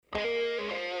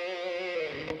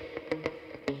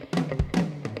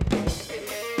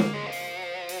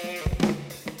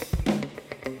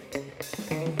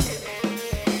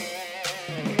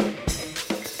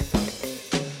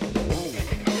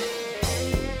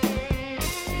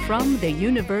From the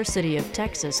University of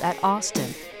Texas at Austin,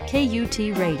 KUT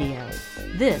Radio,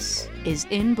 this is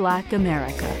In Black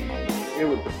America. It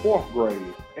was the fourth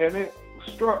grade, and it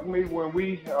struck me when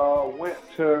we went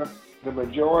to the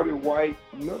majority white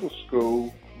middle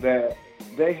school that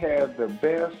they had the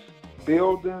best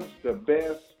buildings, the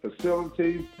best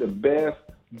facilities, the best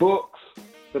books,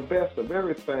 the best of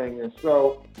everything. And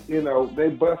so, they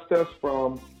bused us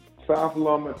from South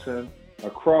Lumberton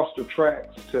across the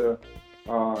tracks to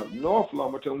North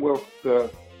Lumberton with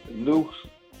the new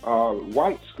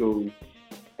white school.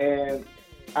 And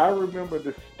I remember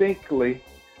distinctly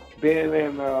being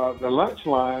in the lunch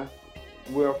line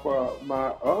with my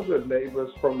other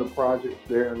neighbors from the projects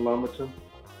there in Lumberton.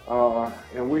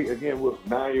 And we, again, were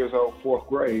 9 years old, fourth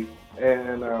grade,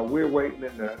 and we're waiting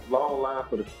in the long line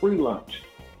for the free lunch.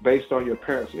 Based on your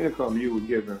parents' income, you were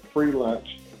given free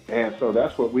lunch, and so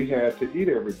that's what we had to eat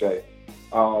every day.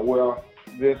 Well,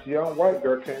 this young white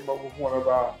girl came over with one of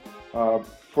our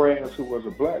friends who was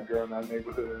a black girl in our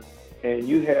neighborhood, and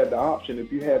you had the option,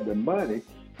 if you had the money,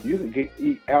 you could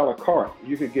eat a la carte.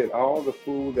 You could get all the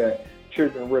food that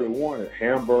children really wanted,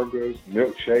 hamburgers,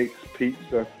 milkshakes,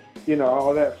 pizza,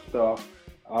 all that stuff,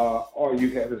 or you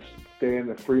had to stay in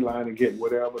the free line and get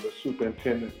whatever the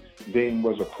superintendent deemed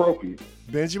was appropriate.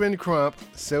 Benjamin Crump,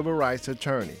 civil rights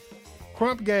attorney.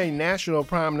 Crump gained national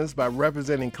prominence by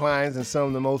representing clients in some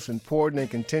of the most important and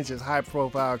contentious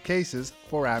high-profile cases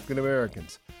for African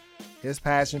Americans. His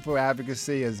passion for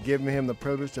advocacy has given him the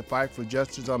privilege to fight for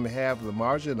justice on behalf of the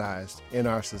marginalized in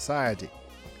our society.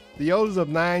 The oldest of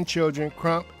 9 children,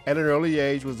 Crump, at an early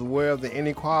age, was aware of the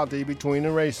inequality between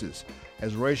the races,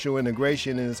 as racial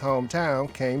integration in his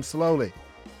hometown came slowly.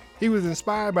 He was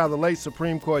inspired by the late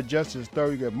Supreme Court Justice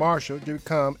Thurgood Marshall to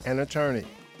become an attorney.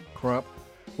 Crump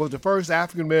was the first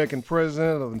African-American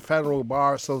president of the Federal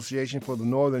Bar Association for the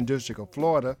Northern District of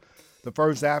Florida, the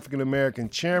first African-American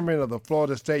chairman of the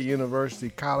Florida State University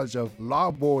College of Law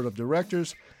Board of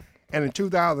Directors, and in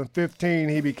 2015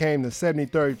 he became the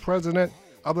 73rd president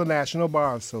of the National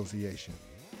Bar Association.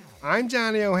 I'm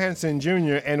Johnny O. Hanson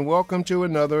Jr., and welcome to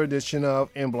another edition of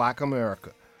In Black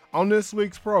America. On this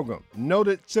week's program,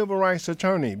 noted civil rights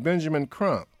attorney Benjamin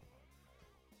Crump.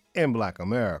 In Black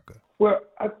America. Well,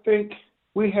 I think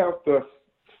we have to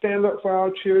stand up for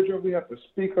our children, we have to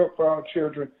speak up for our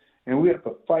children, and we have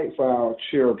to fight for our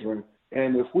children.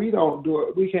 And if we don't do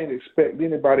it, we can't expect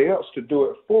anybody else to do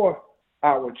it for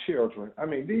our children. I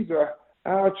mean, these are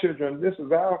our children. This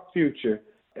is our future.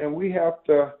 And we have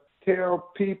to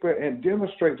tell people and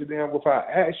demonstrate to them with our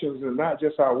actions and not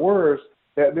just our words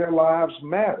that their lives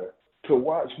matter. To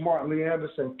watch Martin Lee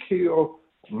Anderson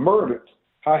murdered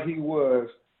how he was,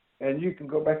 and you can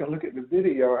go back and look at the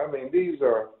video. I mean, these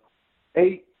are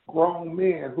 8 grown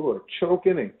men who are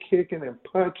choking and kicking and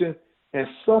punching and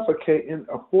suffocating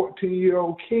a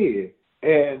 14-year-old kid.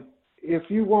 And if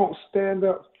you won't stand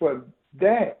up for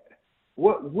that,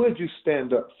 what would you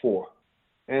stand up for?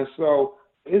 And so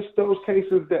it's those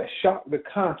cases that shock the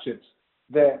conscience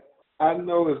that I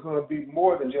know is going to be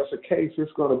more than just a case.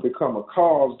 It's going to become a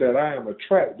cause that I am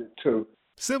attracted to.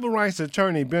 Civil rights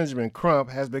attorney Benjamin Crump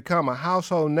has become a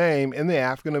household name in the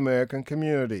African American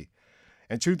community.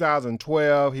 In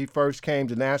 2012, he first came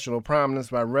to national prominence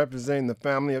by representing the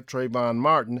family of Trayvon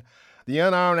Martin, the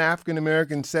unarmed African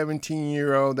American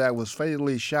 17-year-old that was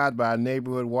fatally shot by a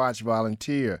neighborhood watch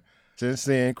volunteer. Since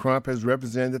then, Crump has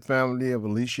represented the family of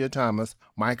Alicia Thomas,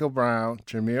 Michael Brown,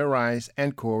 Tamir Rice,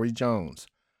 and Corey Jones.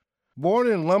 Born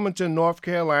in Lumberton, North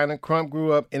Carolina, Crump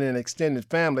grew up in an extended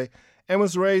family and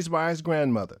was raised by his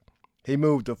grandmother. He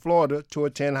moved to Florida to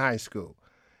attend high school.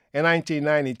 In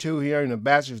 1992, he earned a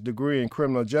bachelor's degree in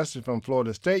criminal justice from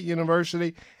Florida State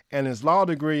University and his law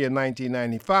degree in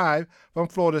 1995 from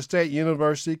Florida State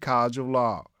University College of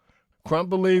Law. Crump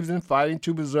believes in fighting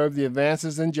to preserve the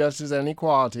advances in justice and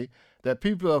equality that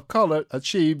people of color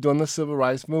achieved during the civil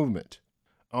rights movement.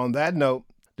 On that note,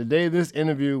 the day this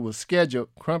interview was scheduled,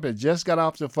 Crump had just got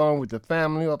off the phone with the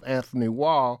family of Anthony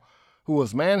Wall, who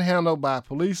was manhandled by a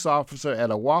police officer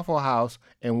at a Waffle House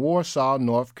in Warsaw,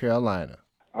 North Carolina.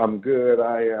 I'm good.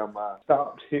 I am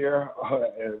stopped here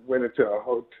and went into a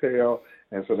hotel,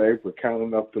 and so they were kind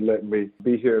enough to let me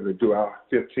be here to do our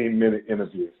 15-minute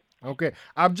interview. Okay.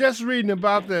 I'm just reading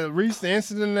about the recent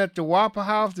incident at the Waffle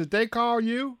House. Did they call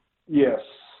you? Yes,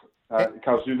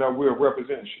 because, we're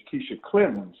representing Shakisha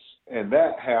Clemens, and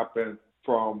that happened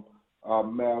from a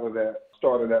matter that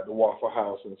started at the Waffle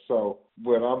House. And so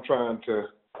what I'm trying to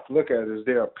look at is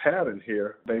there a pattern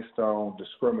here based on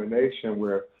discrimination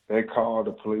where they call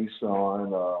the police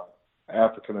on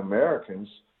African Americans,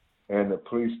 and the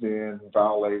police then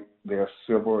violate their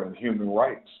civil and human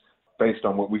rights based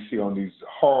on what we see on these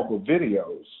horrible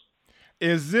videos.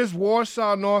 Is this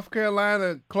Warsaw, North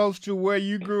Carolina, close to where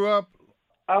you grew up?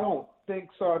 I don't think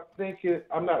so.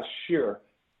 I'm not sure.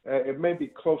 It may be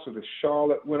closer to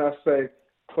Charlotte. When I say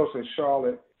closer to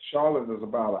Charlotte, Charlotte is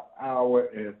about an hour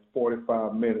and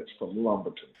 45 minutes from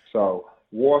Lumberton. So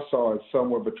Warsaw is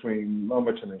somewhere between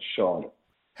Lumberton and Charlotte.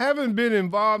 Having been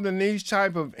involved in these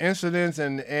type of incidents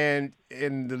and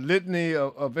in the litany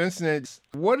of incidents,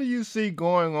 what do you see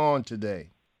going on today?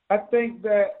 I think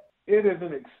that it is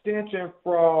an extension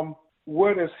from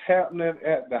what is happening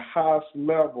at the highest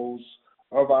levels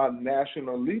of our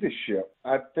national leadership.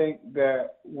 I think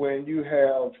that when you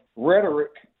have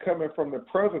rhetoric coming from the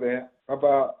president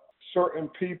about certain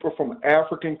people from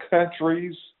African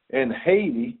countries and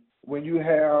Haiti, when you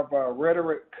have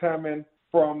rhetoric coming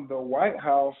from the White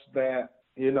House that,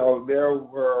 there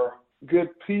were good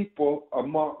people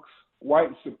amongst white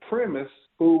supremacists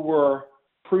who were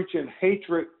preaching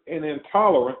hatred and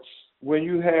intolerance, when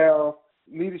you have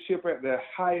leadership at the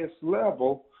highest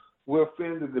level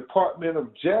within the Department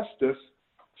of Justice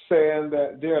saying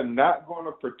that they're not going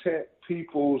to protect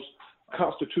people's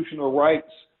constitutional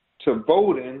rights to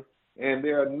voting, and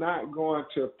they're not going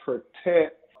to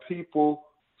protect people's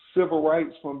civil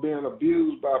rights from being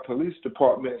abused by police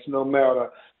departments, no matter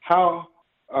how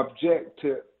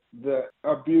objective the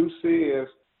abuse is,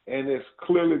 and it's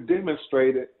clearly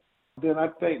demonstrated, then I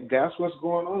think that's what's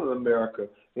going on in America.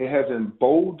 It has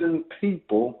emboldened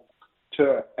people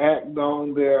to act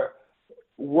on their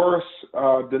worst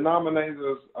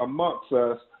denominators amongst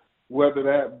us, whether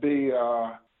that be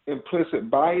implicit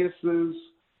biases,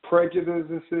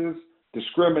 prejudices,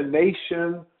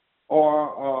 discrimination,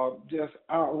 or just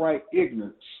outright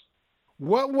ignorance.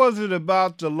 What was it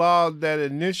about the law that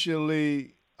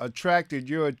initially attracted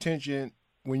your attention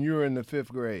when you were in the 5th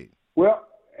grade? Well,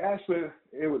 actually,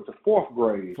 it was the 4th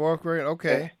grade. 4th grade,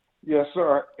 okay. Yes,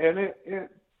 sir. And it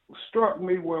struck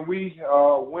me when we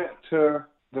went to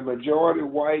the majority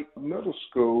white middle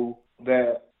school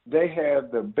that they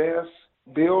had the best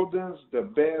buildings, the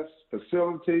best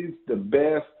facilities, the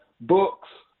best books,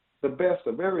 the best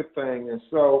of everything. And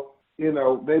so,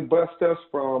 they bused us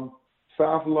from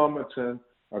South Lumberton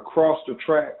across the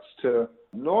tracks to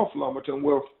North Lumberton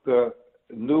with the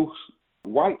new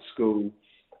white school.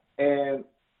 And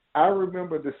I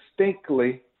remember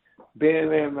distinctly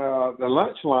being in the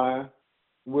lunch line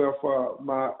with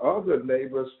my other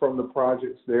neighbors from the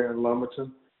projects there in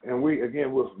Lumberton. And we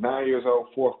was 9 years old,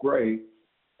 4th grade.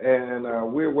 And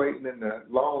we're waiting in the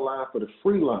long line for the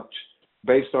free lunch.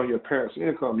 Based on your parents'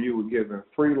 income, you were given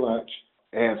free lunch.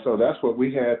 And so that's what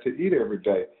we had to eat every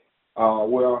day.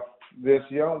 Well, this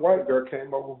young white girl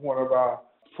came over with one of our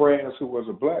friends who was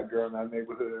a black girl in our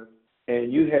neighborhood.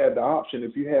 And you had the option,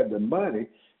 if you had the money,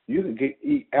 you could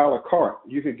eat a la carte.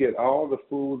 You could get all the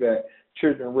food that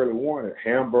children really wanted,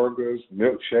 hamburgers,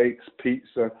 milkshakes,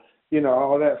 pizza,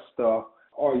 all that stuff.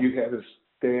 Or you had to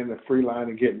stay in the free line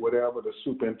and get whatever the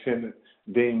superintendent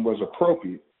deemed was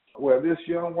appropriate. Well, this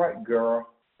young white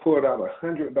girl pulled out a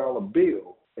 $100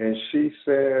 bill, and she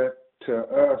said to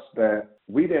us that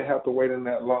we didn't have to wait in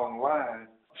that long line.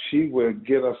 She would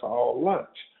get us all lunch.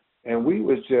 And we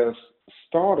was just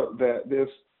startled that this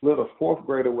little 4th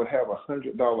grader would have a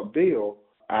 $100 bill.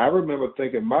 I remember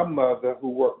thinking my mother, who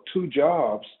worked 2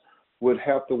 jobs, would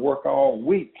have to work all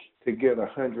week to get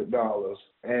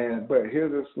 $100. But here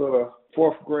this little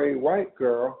 4th grade white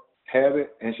girl had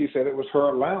it, and she said it was her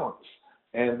allowance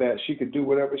and that she could do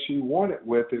whatever she wanted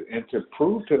with it. And to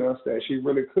prove to us that she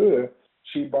really could,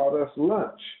 she bought us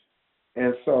lunch.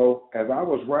 And so as I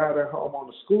was riding home on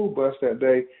the school bus that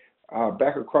day,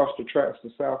 back across the tracks to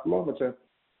South Lumberton,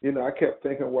 I kept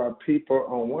thinking why people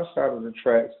on one side of the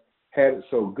tracks had it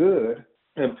so good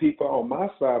and people on my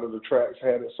side of the tracks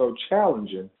had it so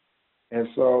challenging. And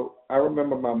so I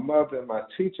remember my mother and my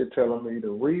teacher telling me the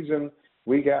reason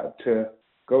we got to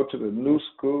go to the new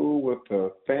school with the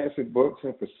fancy books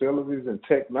and facilities and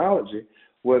technology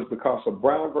was because of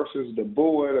Brown versus the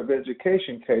Board of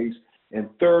Education case in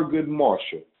Thurgood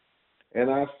Marshall. And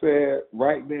I said,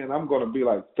 right then, I'm going to be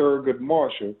like Thurgood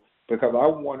Marshall because I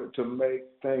wanted to make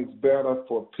things better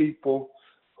for people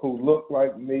who look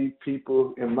like me,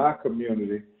 people in my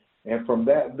community. And from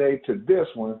that day to this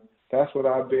one, that's what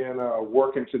I've been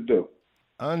working to do.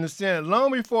 I understand.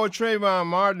 Long before Trayvon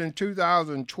Martin in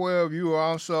 2012, you were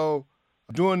also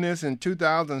doing this in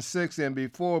 2006 and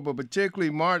before, but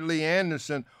particularly Martin Lee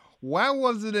Anderson. Why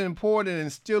was it important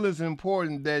and still is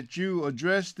important that you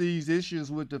address these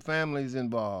issues with the families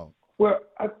involved? Well,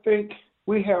 I think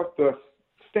we have to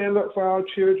stand up for our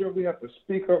children. We have to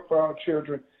speak up for our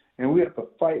children. and we have to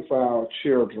fight for our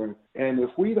children. And if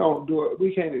we don't do it,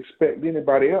 we can't expect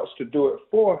anybody else to do it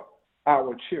for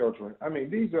our children. I mean,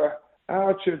 these are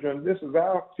our children. This is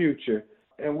our future.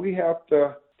 And we have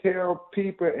to tell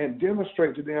people and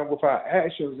demonstrate to them with our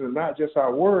actions and not just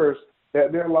our words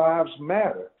that their lives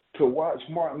matter. To watch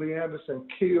Martin Lee Anderson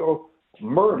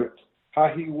murdered how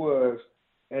he was,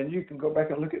 and you can go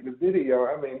back and look at the video.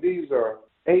 I mean, these are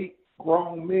 8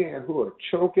 grown men who are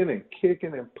choking and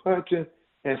kicking and punching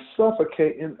and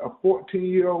suffocating a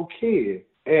 14-year-old kid.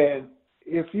 And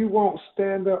if you won't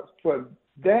stand up for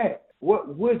that,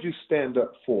 what would you stand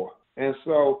up for? And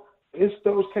so it's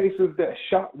those cases that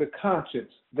shock the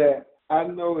conscience that I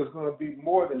know is going to be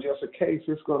more than just a case.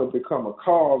 It's going to become a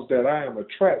cause that I am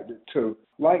attracted to.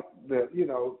 Like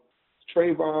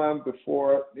Trayvon,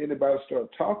 before anybody started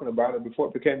talking about it, before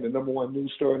it became the #1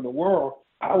 news story in the world,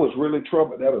 I was really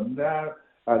troubled that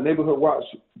a neighborhood watch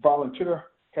volunteer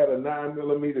had a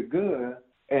 9mm gun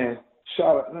and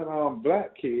shot an unarmed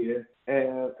black kid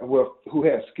who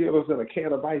had Skittles and a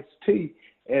can of iced tea,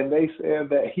 and they said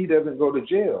that he doesn't go to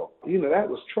jail. That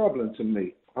was troubling to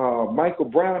me. Michael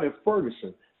Brown in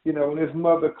Ferguson, when his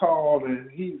mother called and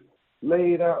he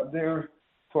laid out there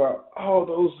for all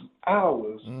those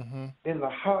hours in the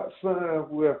hot sun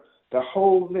with the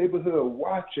whole neighborhood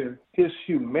watching his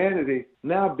humanity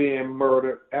now being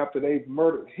murdered after they've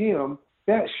murdered him.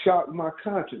 That shocked my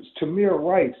conscience. Tamir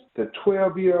Rice, the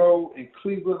 12-year-old in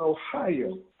Cleveland,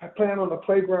 Ohio, playing on the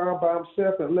playground by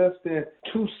himself in less than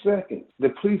 2 seconds.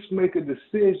 The police make a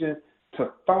decision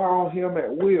to fire on him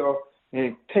at will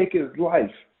and take his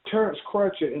life. Terrence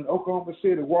Crutcher in Oklahoma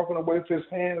City walking away with his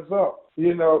hands up,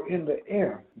 in the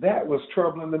air. That was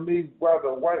troubling to me while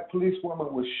the white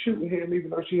policewoman was shooting him,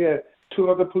 even though she had 2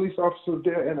 other police officers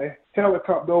there and a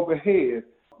helicopter overhead.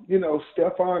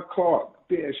 Stephon Clark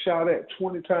being shot at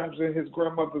 20 times in his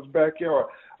grandmother's backyard.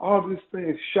 All these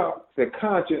things shock the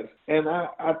conscience. And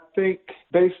I think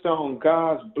based on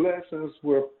God's blessings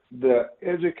with the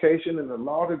education and the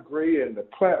law degree and the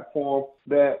platform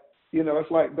that,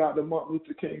 it's like Dr. Martin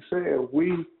Luther King said,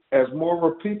 we as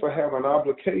moral people have an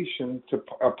obligation to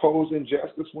oppose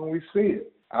injustice when we see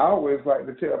it. I always like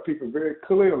to tell people very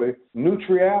clearly,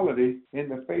 neutrality in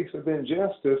the face of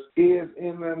injustice is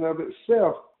in and of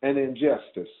itself an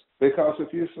injustice. Because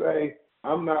if you say,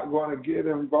 I'm not going to get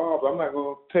involved, I'm not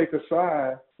going to take a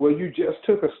side, well, you just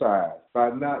took a side by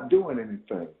not doing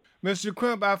anything. Mr.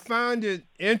 Crump, I find it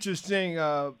interesting,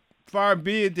 far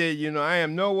be it that, I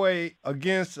am no way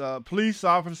against police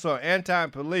officers or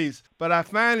anti-police, but I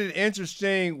find it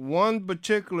interesting, one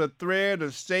particular thread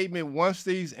or statement, once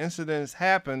these incidents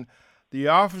happen, the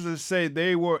officers say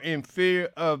they were in fear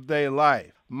of their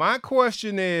life. My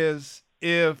question is,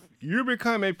 if you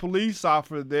become a police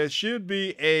officer, there should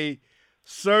be a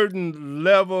certain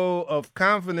level of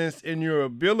confidence in your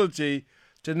ability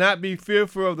to not be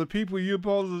fearful of the people you're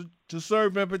supposed to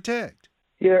serve and protect.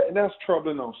 Yeah, and that's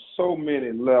troubling on so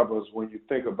many levels when you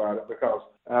think about it, because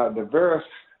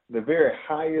the very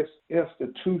highest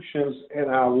institutions in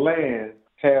our land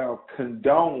have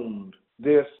condoned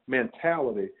this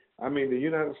mentality. I mean, the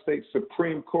United States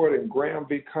Supreme Court in Graham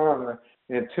v. Connor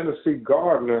and Tennessee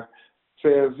Gardner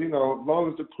says, as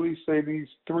long as the police say these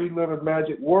 3 little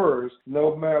magic words,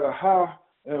 no matter how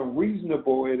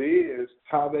unreasonable it is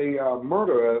how they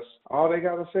murder us, all they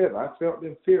got to say is, I felt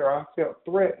in fear, I felt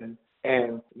threatened.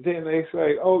 And then they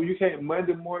say, you can't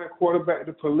Monday morning quarterback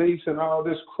the police and all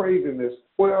this craziness.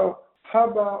 Well, how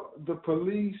about the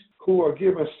police who are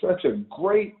given such a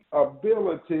great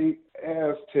ability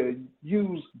as to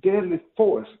use deadly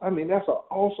force? I mean, that's an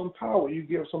awesome power you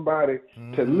give somebody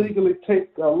to legally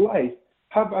take their life.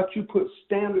 How about you put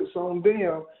standards on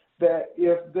them that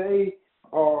if they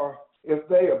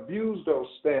abuse those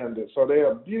standards or they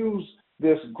abuse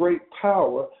this great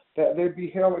power, that they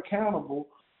be held accountable,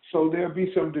 so there'll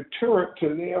be some deterrent to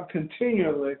them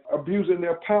continually abusing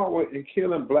their power and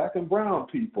killing black and brown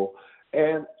people.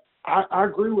 And I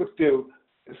agree with you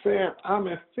saying I'm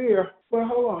in fear. Well,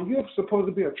 hold on. You're supposed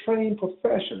to be a trained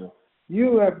professional.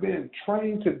 You have been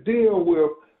trained to deal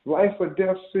with life or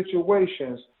death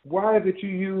situations. Why did you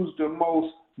use the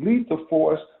most lethal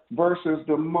force versus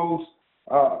the most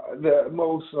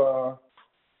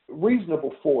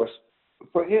reasonable force?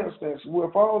 For instance,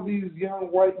 with all these young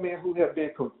white men who have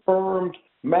been confirmed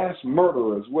mass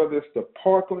murderers, whether it's the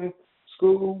Parkland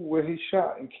school where he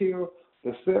shot and killed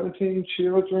the 17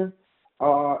 children,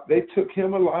 they took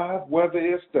him alive, whether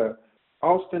it's the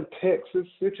Austin, Texas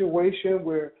situation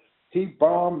where he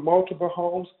bombed multiple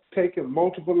homes, taking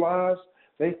multiple lives,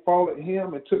 they followed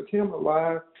him and took him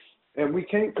alive. And we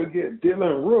can't forget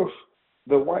Dylan Roof,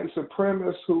 the white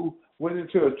supremacist who went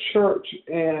into a church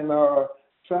in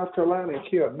South Carolina and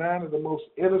killed 9 of the most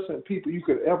innocent people you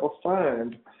could ever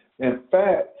find. In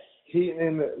fact, he,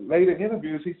 in the later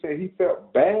interviews, he said he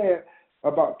felt bad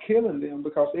about killing them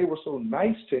because they were so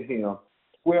nice to him.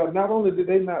 Well, not only did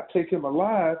they not take him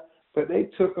alive, but they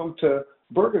took him to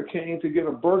Burger King to get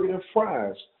a burger and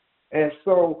fries. And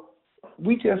so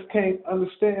we just can't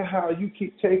understand how you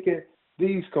keep taking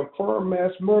these confirmed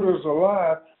mass murderers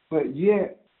alive, but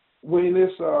yet when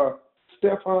it's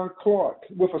Stephon Clark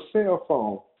with a cell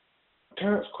phone,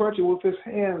 Terrence Crutcher with his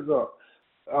hands up,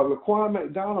 Laquan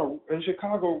McDonald in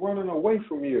Chicago running away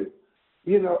from you.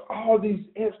 You know, all these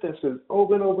instances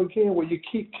over and over again where you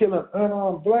keep killing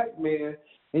unarmed black men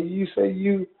and you say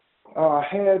you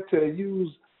had to use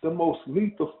the most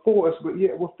lethal force, but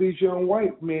yet with these young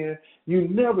white men, you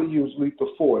never use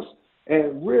lethal force.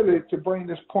 And really, to bring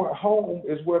this point home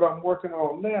is what I'm working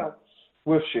on now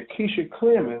with Shakisha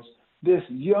Clemens, this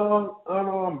young,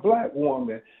 unarmed black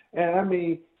woman. And I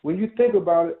mean, when you think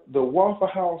about it, the Waffle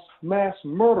House mass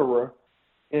murderer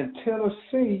in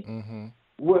Tennessee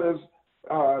was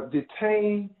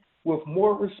detained with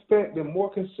more respect and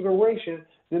more consideration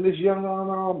than this young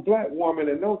unarmed black woman.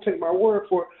 And don't take my word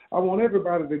for it. I want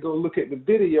everybody to go look at the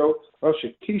video of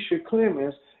Shakisha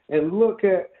Clemens and look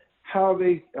at how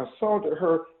they assaulted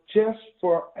her just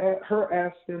for her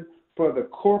asking for the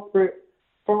corporate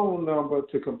phone number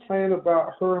to complain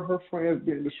about her and her friends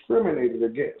being discriminated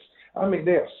against. I mean,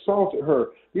 they assaulted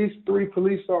her. These 3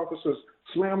 police officers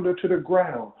slammed her to the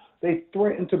ground. They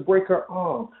threatened to break her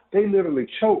arm. They literally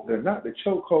choked her, not the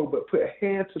chokehold, but put a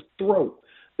hand to throat.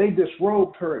 They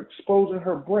disrobed her, exposing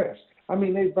her breast. I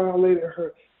mean, they violated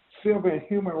her civil and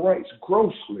human rights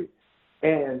grossly.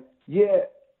 And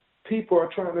yet, people are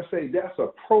trying to say that's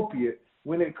appropriate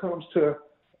when it comes to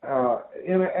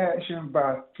interaction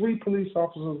by 3 police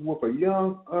officers with a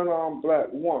young, unarmed black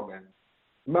woman.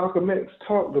 Malcolm X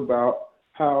talked about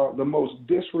how the most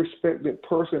disrespected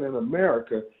person in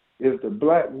America is the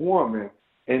black woman.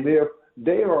 And if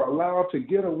they are allowed to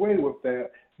get away with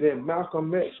that, then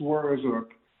Malcolm X's words are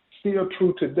still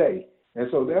true today. And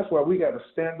so that's why we got to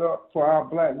stand up for our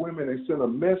black women and send a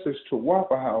message to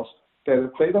Waffle House that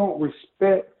if they don't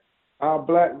respect our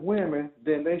black women,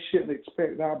 then they shouldn't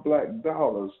expect our black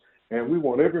dollars. And we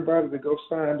want everybody to go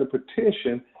sign the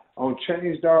petition on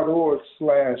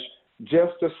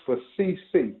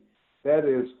change.org/justice4CC. That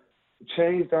is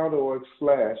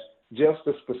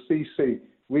change.org/justice4CC.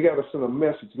 We got to send a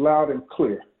message loud and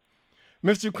clear.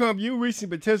 Mr. Crump, you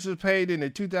recently participated in the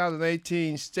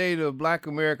 2018 State of Black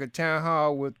America Town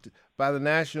Hall by the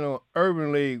National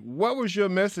Urban League. What was your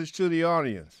message to the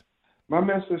audience? My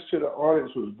message to the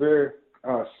audience was very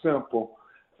simple.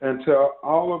 Until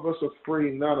all of us are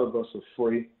free, none of us are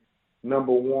free,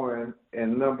 number one.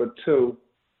 And number two,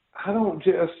 I don't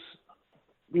just,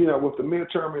 with the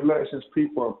midterm elections,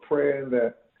 people are praying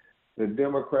that the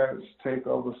Democrats take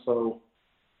over so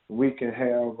we can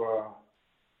have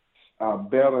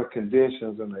better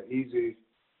conditions and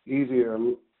easier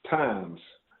times.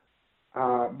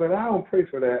 But I don't pray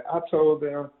for that. I told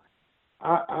them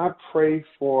I pray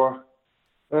for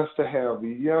us to have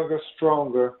younger,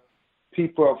 stronger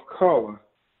people of color,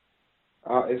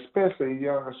 especially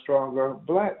younger, stronger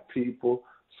black people,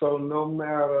 so no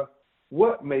matter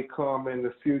what may come in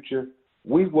the future,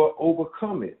 we will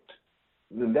overcome it.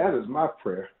 And that is my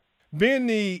prayer. Being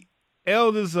the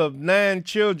eldest of 9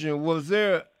 children, was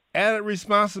there added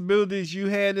responsibilities you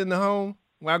had in the home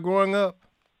while growing up?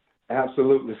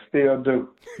 Absolutely, still do.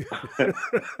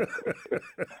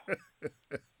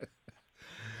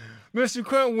 Mr.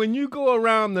 Crump, when you go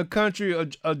around the country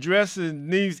addressing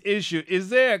these issues, is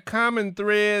there a common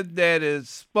thread that is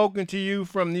spoken to you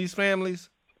from these families?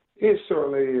 It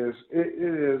certainly is. It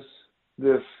is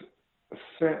this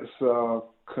sense of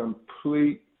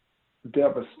complete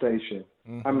devastation.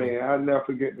 Mm-hmm. I mean, I'll never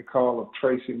forget the call of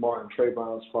Tracy Martin,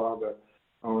 Trayvon's father,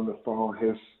 on the phone,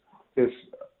 his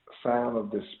sound of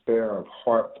despair, of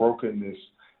heartbrokenness.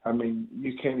 I mean,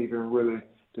 you can't even really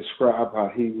describe how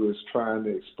he was trying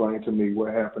to explain to me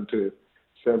what happened to his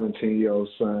 17-year-old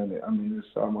son. I mean,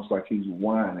 it's almost like he's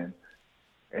whining.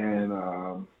 And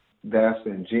that's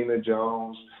in Gina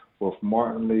Jones with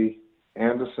Martin Lee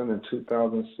Anderson in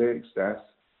 2006. That's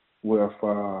with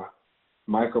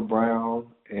Michael Brown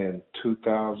in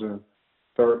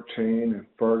 2013 in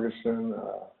Ferguson.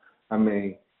 I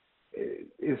mean,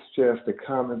 it's just the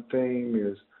common theme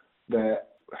is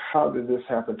that how did this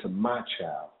happen to my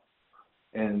child?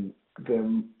 And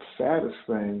the saddest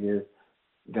thing is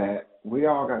that we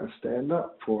all got to stand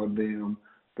up for them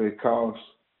because,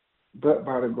 but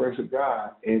by the grace of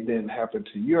God, it didn't happen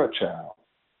to your child.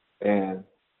 And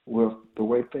with the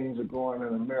way things are going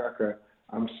in America,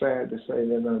 I'm sad to say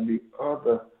there are going to be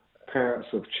other parents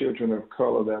of children of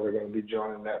color that are going to be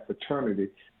joining that fraternity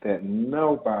that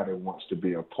nobody wants to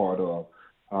be a part of,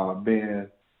 being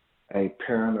a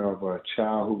parent of a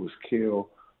child who was killed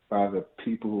by the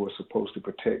people who were supposed to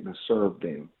protect and serve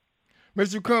them.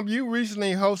 Mr. Crump, you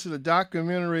recently hosted a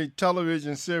documentary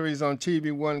television series on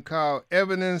TV One called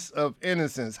Evidence of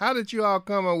Innocence. How did you all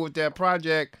come up with that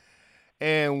project,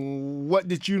 and what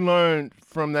did you learn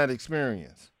from that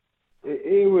experience?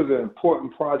 It was an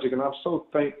important project, and I'm so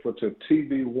thankful to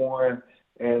TV One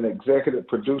and executive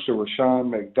producer Rashawn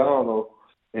McDonald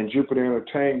and Jupiter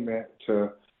Entertainment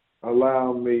to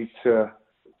allow me to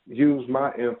use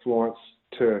my influence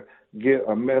to get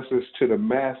a message to the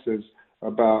masses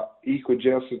about equal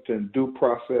justice and due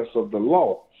process of the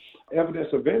law. Evidence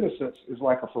of Innocence is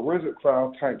like a forensic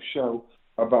file type show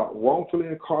about wrongfully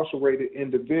incarcerated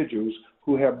individuals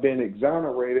who have been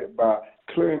exonerated by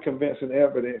clear and convincing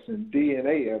evidence and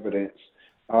DNA evidence.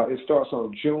 It starts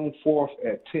on June 4th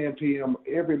at 10 p.m.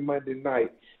 every Monday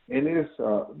night, and it's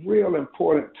a real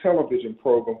important television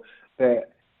program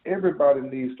that everybody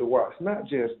needs to watch, not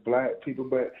just black people,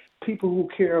 but people who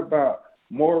care about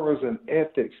morals and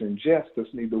ethics and justice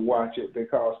need to watch it,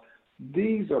 because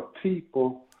these are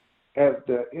people, as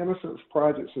the Innocence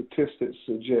Project statistics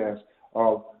suggest,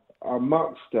 are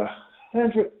amongst the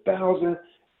 100,000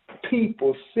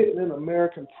 people sitting in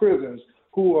American prisons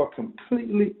who are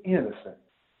completely innocent.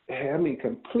 I mean,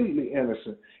 completely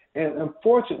innocent. And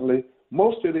unfortunately,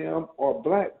 most of them are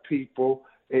black people,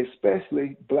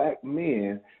 especially black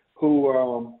men, who,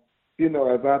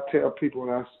 as I tell people when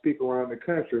I speak around the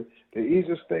country, the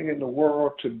easiest thing in the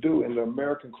world to do in the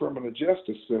American criminal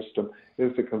justice system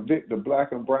is to convict a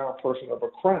black and brown person of a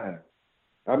crime.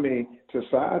 I mean,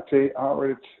 society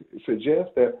already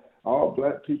suggests that all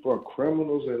black people are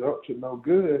criminals and up to no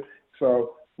good.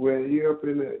 So when you're up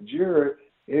in the jury,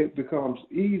 it becomes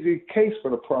easy case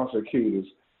for the prosecutors.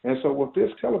 And so with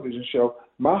this television show,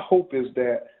 my hope is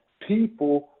that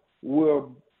people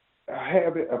will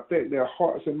have it affect their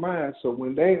hearts and minds, so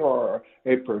when they are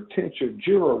a potential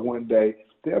juror one day,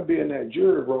 they'll be in that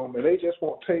jury room and they just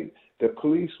won't take the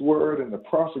police word and the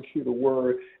prosecutor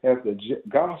word as the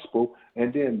gospel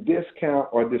and then discount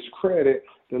or discredit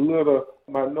the little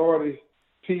minority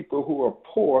people who are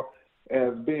poor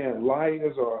as being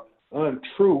liars or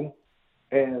untrue,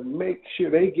 and make sure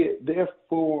they get their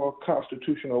full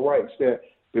constitutional rights, that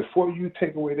before you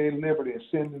take away their liberty and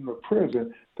send them to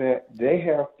prison, that they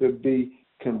have to be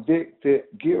convicted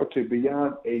guilty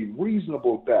beyond a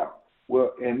reasonable doubt.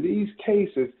 Well, in these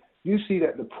cases, you see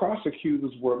that the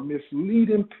prosecutors were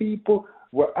misleading people,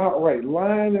 were outright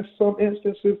lying in some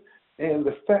instances, and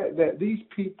the fact that these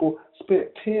people spent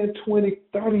 10, 20,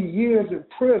 30 years in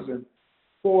prison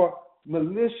for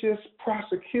malicious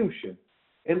prosecution.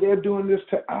 And they're doing this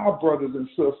to our brothers and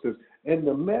sisters. And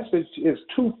the message is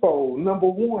twofold. Number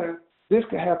one, this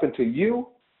could happen to you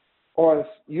or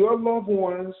your loved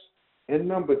ones. And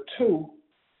number two,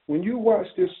 when you watch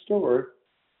this story,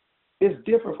 it's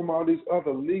different from all these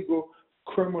other legal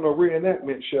criminal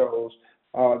reenactment shows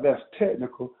that's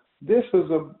technical. This is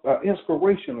an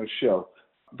inspirational show,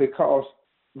 because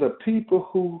the people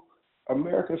who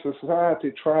American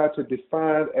society tried to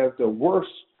define as the worst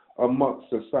amongst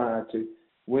society,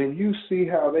 when you see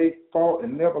how they fought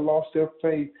and never lost their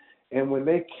faith, and when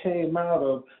they came out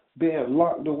of being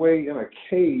locked away in a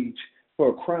cage for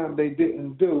a crime they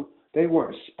didn't do, they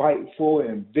weren't spiteful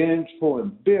and vengeful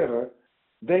and bitter.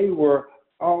 They were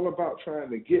all about trying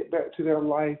to get back to their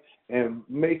life and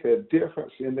make a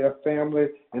difference in their family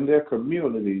and their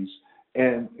communities.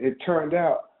 And it turned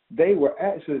out they were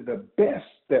actually the best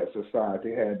that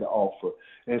society had to offer.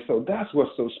 And so that's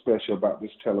what's so special about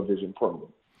this television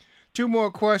program. Two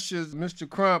more questions, Mr.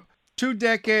 Crump. 2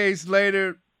 decades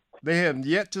later, they have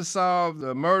yet to solve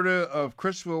the murder of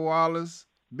Christopher Wallace,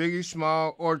 Biggie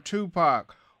Small, or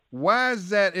Tupac. Why is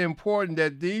that important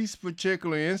that these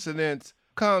particular incidents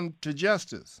come to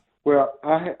justice? Well,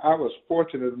 I was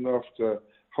fortunate enough to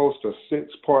host a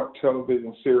 6-part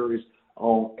television series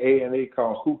on A&E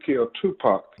called Who Killed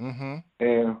Tupac? Mm-hmm.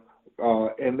 And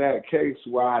in that case,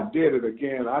 where I did it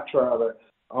again, I try to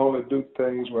only do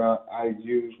things where I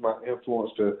use my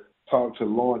influence to talk to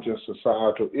larger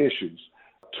societal issues.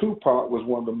 Tupac was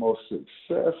one of the most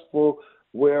successful,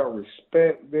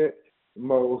 well-respected,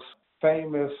 most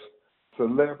famous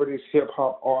celebrities,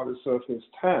 hip-hop artists of his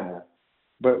time.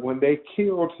 But when they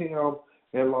killed him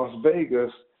in Las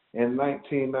Vegas in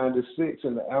 1996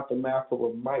 in the aftermath of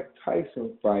a Mike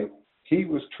Tyson fight, he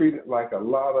was treated like a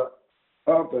lot of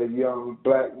other young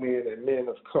black men and men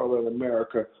of color in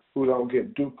America who don't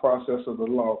get due process of the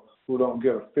law, who don't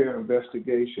get a fair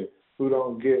investigation, who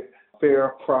don't get fair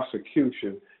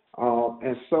prosecution.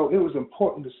 And so it was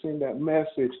important to send that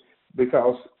message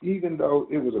because even though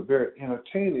it was a very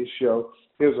entertaining show,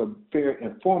 it was a very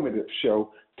informative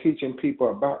show teaching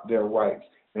people about their rights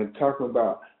and talking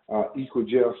about equal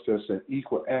justice and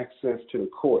equal access to the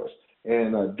courts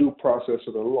and due process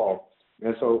of the law.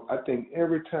 And so I think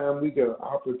every time we get an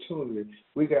opportunity,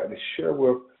 we got to share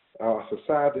with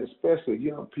society, especially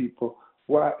young people,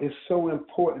 why it's so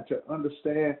important to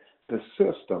understand the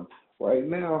system. Right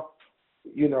now,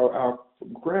 you know, our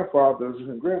grandfathers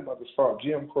and grandmothers fought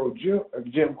Jim Crow.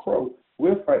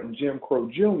 We're fighting Jim Crow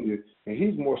Jr., and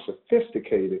he's more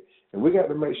sophisticated. And we got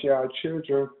to make sure our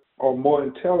children are more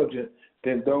intelligent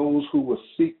than those who will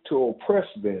seek to oppress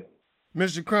them.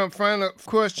 Mr. Crump, final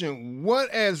question. What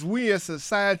as we as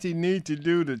society need to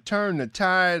do to turn the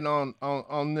tide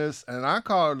on this, and I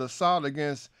call it assault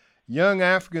against young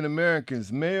African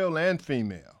Americans, male and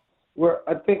female? Well,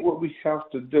 I think what we have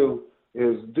to do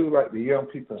is do like the young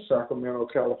people in Sacramento,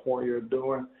 California are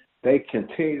doing. They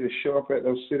continue to show up at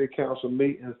those city council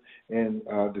meetings and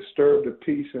disturb the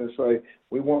peace and say,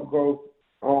 we won't go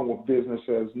on with business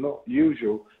as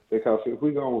usual, because if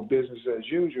we go on with business as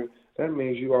usual, that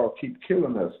means you all keep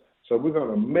killing us. So we're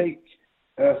going to make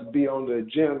us be on the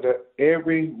agenda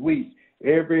every week,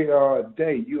 every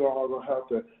day. You all are going to have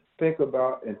to think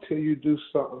about until you do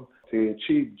something to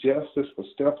achieve justice for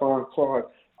Stephon Clark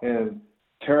and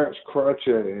Terrence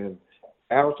Crutcher and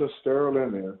Alton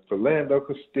Sterling and Philando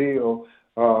Castile,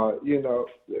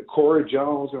 Corey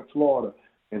Jones in Florida.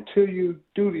 Until you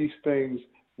do these things,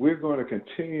 we're going to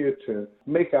continue to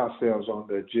make ourselves on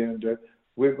the agenda.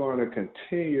 We're going to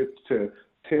continue to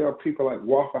tell people like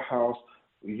Waffle House,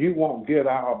 you won't get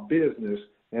our business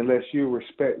unless you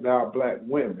respect our black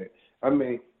women. I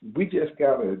mean, we just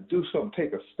got to do something,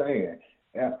 take a stand.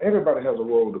 Everybody has a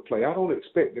role to play. I don't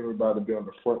expect everybody to be on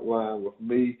the front line with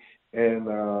me and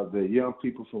the young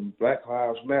people from Black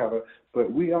Lives Matter,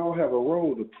 but we all have a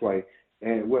role to play.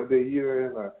 And whether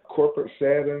you're in a corporate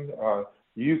setting,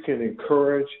 you can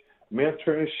encourage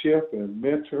mentorship and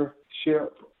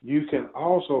mentorship. You can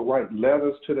also write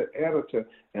letters to the editor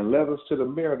and letters to the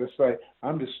mayor to say,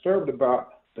 I'm disturbed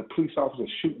about the police officer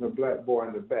shooting a black boy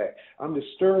in the back. I'm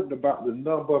disturbed about the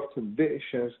number of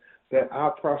convictions that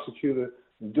our prosecutors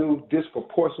do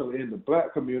disproportionately in the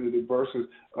black community versus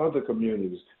other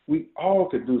communities. We all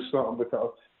could do something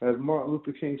because, as Martin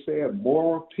Luther King said,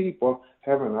 moral people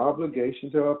have an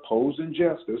obligation to oppose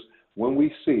injustice when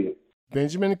we see it.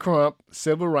 Benjamin Crump,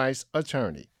 civil rights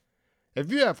attorney.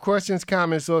 If you have questions,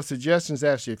 comments, or suggestions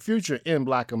as to future In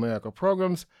Black America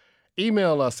programs,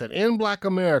 email us at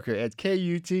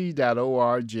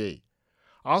inblackamerica@kut.org.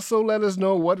 Also, let us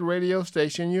know what radio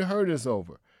station you heard us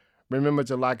over. Remember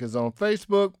to like us on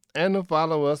Facebook and to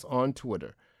follow us on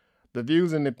Twitter. The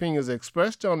views and opinions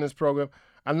expressed on this program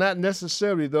are not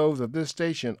necessarily those of this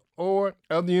station or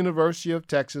of the University of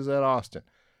Texas at Austin.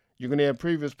 You can hear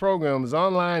previous programs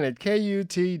online at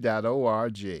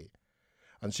kut.org.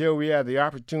 Until we have the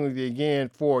opportunity again,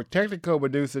 for technical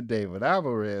producer David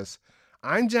Alvarez,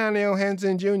 I'm Johnny L.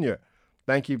 Hanson Jr.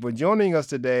 Thank you for joining us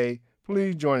today.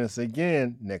 Please join us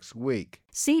again next week.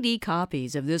 CD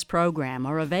copies of this program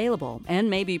are available and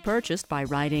may be purchased by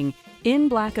writing In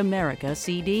Black America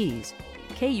CDs,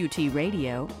 KUT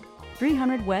Radio,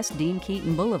 300 West Dean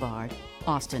Keaton Boulevard,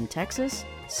 Austin, Texas,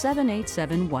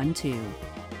 78712.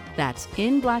 That's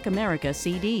In Black America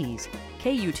CDs,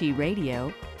 KUT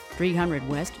Radio, 300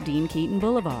 West Dean Keaton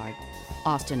Boulevard,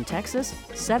 Austin, Texas,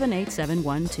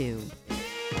 78712.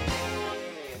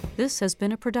 This has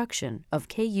been a production of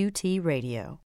KUT Radio.